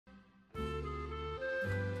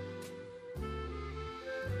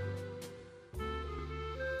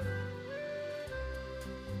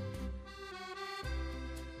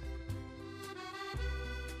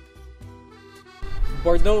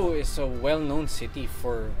Bordeaux is a well-known city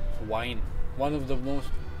for wine, one of the most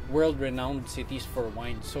world-renowned cities for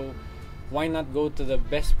wine. So why not go to the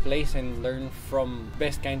best place and learn from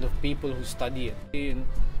best kind of people who study it? And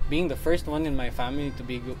being the first one in my family to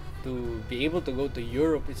be able to go to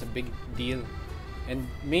Europe is a big deal. And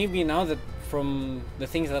maybe now that from the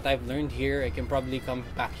things that I've learned here, I can probably come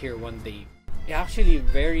back here one day. It's actually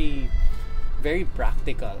very, very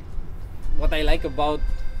practical. What I like about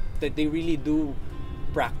that, they really do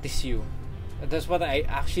practice you. That's what I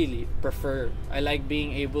actually prefer. I like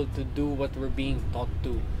being able to do what we're being taught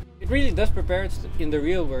to. It really does prepare us in the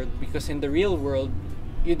real world, because in the real world,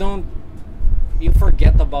 you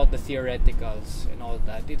forget about the theoreticals and all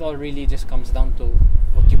that. It all really just comes down to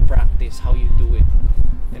what you practice, how you do it.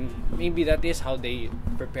 And maybe that is how they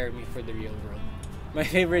prepare me for the real world. My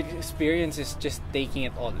favorite experience is just taking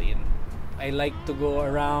it all in. I like to go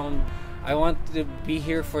around. I want to be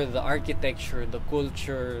here for the architecture, the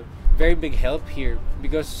culture. Very big help here,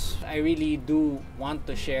 because I really do want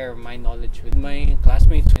to share my knowledge with my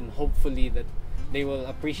classmates, and hopefully that they will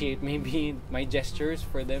appreciate maybe my gestures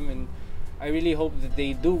for them, and I really hope that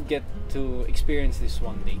they do get to experience this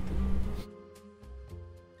one day too.